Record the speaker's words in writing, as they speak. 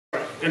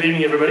Good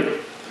evening, everybody.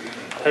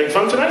 Having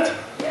fun tonight?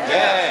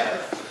 Yeah.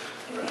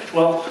 All right.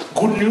 Well,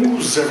 good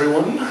news,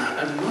 everyone.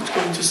 I'm not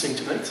going to sing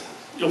tonight.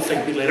 You'll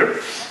thank me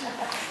later.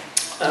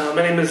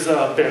 My name is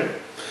Ben.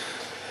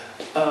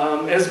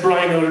 As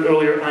Brian noted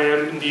earlier, I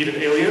am indeed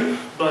an alien,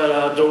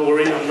 but don't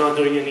worry, I'm not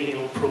doing any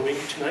anal probing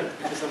tonight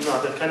because I'm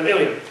not that kind of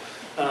alien.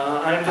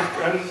 I'm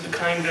the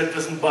kind that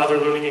doesn't bother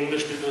learning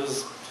English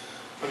because,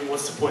 I mean,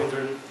 what's the point?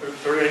 Are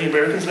there any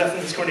Americans left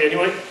in this country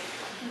anyway?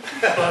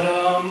 But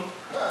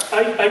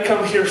I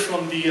come here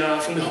from the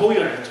Holy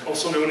Land,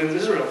 also known as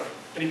Israel.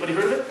 Anybody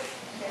heard of it?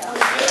 Yeah.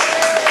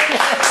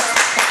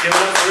 Give it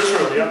up for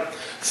Israel, yeah.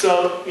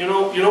 So you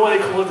know why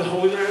they call it the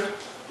Holy Land?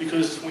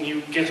 Because when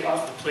you get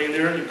off the plane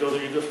there, you go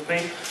to the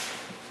plane.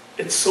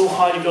 It's so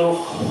hot, you go,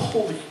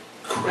 holy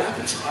crap,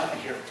 it's hot in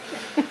here.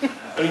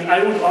 I mean,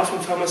 I would often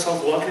find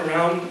myself walking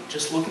around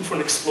just looking for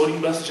an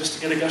exploding bus just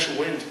to get a gush of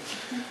wind.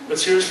 But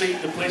seriously,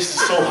 the place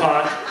is so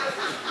hot.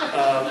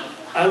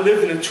 I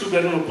lived in a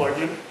 2-bedroom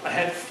apartment. I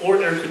had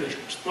 4 air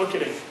conditioners. No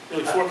kidding,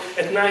 really 4.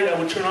 At night, I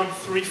would turn on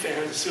 3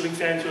 fans, a ceiling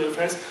fan, 2 other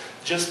fans,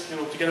 just to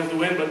get out of the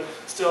wind. But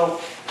still,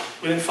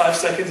 within 5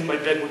 seconds, my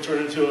bed would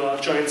turn into a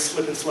giant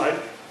slip and slide.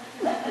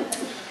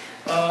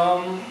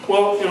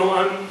 Well,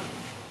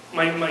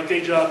 my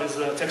day job is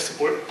tech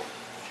support.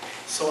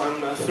 So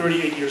I'm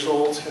 38 years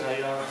old,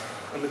 and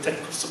I'm a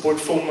technical support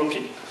phone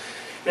monkey.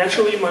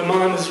 Naturally, my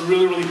mom is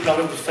really, really proud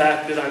of the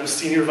fact that I'm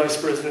senior vice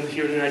president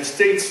here in the United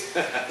States.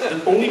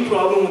 The only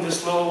problem with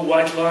this little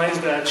white lie is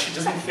that she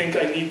doesn't think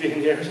I need the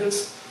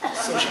inheritance.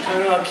 So she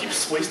kind of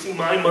keeps wasting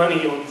my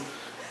money on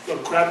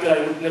crap that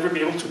I would never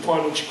be able to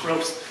pawn when she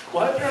croaks.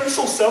 Why are parents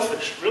so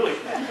selfish, really?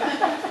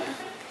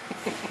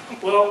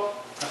 Well,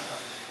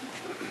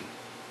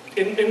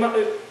 in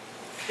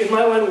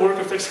my line of work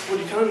of tech support,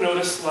 you kind of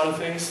notice a lot of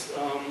things.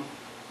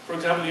 For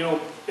example,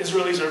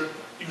 Israelis are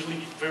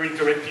usually very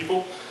direct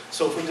people.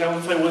 So, for example,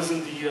 if I was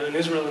in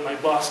Israel and my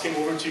boss came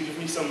over to give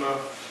me some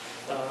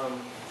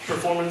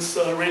performance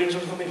ratings or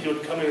something, he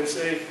would come in and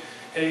say,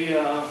 "Hey,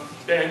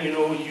 Ben,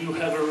 you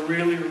have a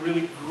really,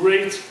 really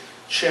great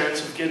chance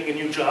of getting a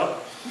new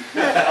job."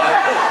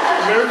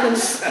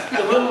 Americans,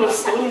 a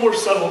little more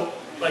subtle.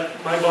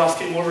 Like my boss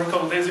came over a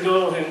couple days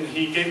ago and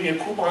he gave me a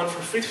coupon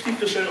for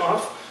 50%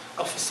 off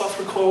of a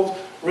software called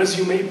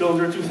Resume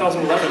Builder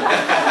 2011.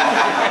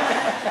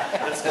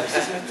 That's nice,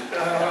 isn't it?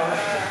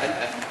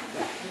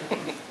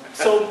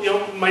 So,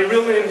 my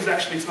real name is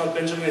actually, it's not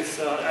Benjamin, it's,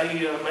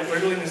 my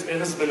real name is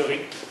Erez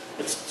Ben-Ari.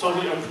 It's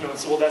totally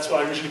unpronounceable, that's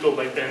why I usually go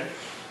by Ben.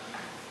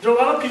 There are a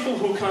lot of people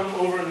who come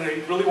over and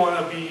they really want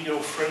to be,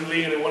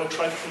 friendly and they want to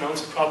try to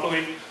pronounce it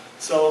properly.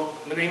 So,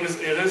 my name is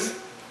Erez.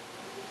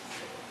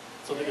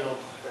 So they go,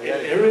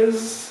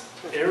 Erez,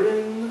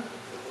 Aaron,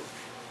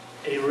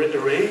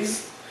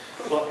 Erez.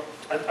 Well,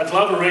 I'd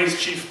love Erez,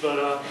 Chief,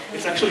 but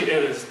it's actually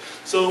Erez.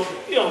 So,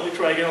 they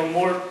try again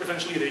more,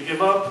 eventually they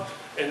give up.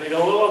 And they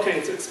go, oh, okay,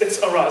 it's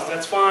Erez,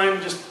 that's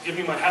fine, just give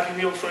me my Happy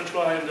Meal French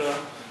fry and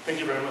thank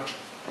you very much.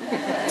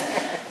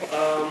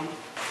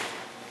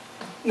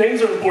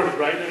 Names are important,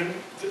 right? And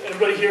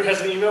everybody here has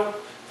an email?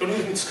 Don't you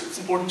think it's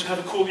important to have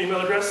a cool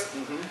email address?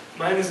 Mm-hmm.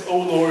 Mine is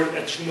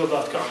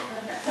olord@gmail.com.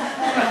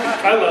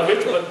 I love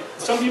it, but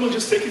some people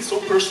just take it so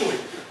personally.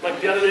 Like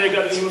the other day I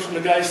got an email from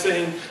the guy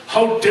saying,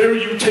 "How dare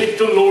you take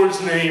the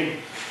Lord's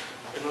name?"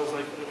 And I was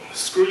like,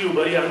 screw you,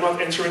 buddy, I'm not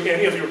answering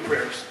any of your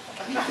prayers.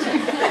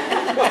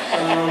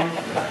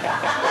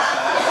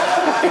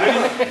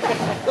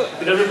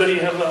 Did everybody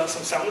have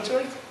some salmon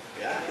tonight?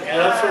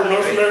 Yeah, for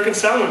North American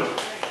salmon.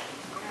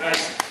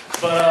 Nice.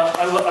 But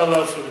I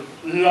love food.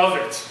 Love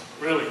it,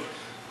 really.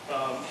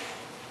 A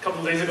couple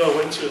of days ago I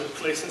went to a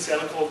place in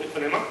Seattle called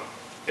Ipanema.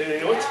 Anybody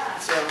know it?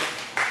 It's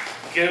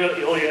give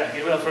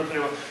it up for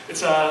Ipanema.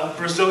 It's a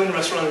Brazilian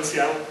restaurant in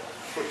Seattle.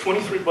 For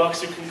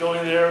 $23 you can go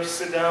in there,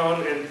 sit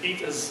down, and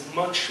eat as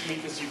much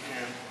meat as you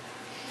can.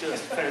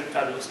 Just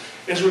fabulous.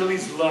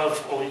 Israelis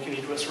love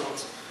all-you-can-eat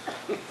restaurants.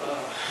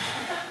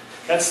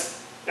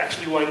 That's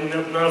actually why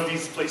none of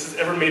these places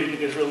ever made it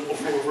in Israel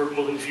for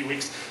more than a few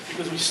weeks.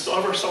 Because we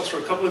starve ourselves for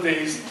a couple of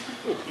days,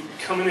 we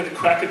come in at the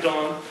crack of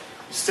dawn,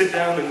 we sit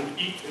down and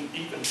eat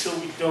until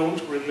we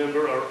don't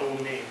remember our own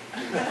name.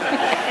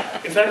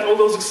 In fact, all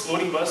those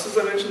exploding buses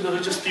I mentioned, those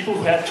are just people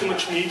who had too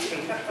much meat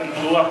and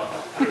blew up.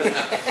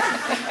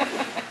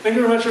 Thank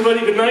you very much,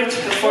 everybody. Good night.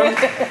 Have fun.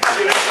 See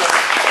you next time.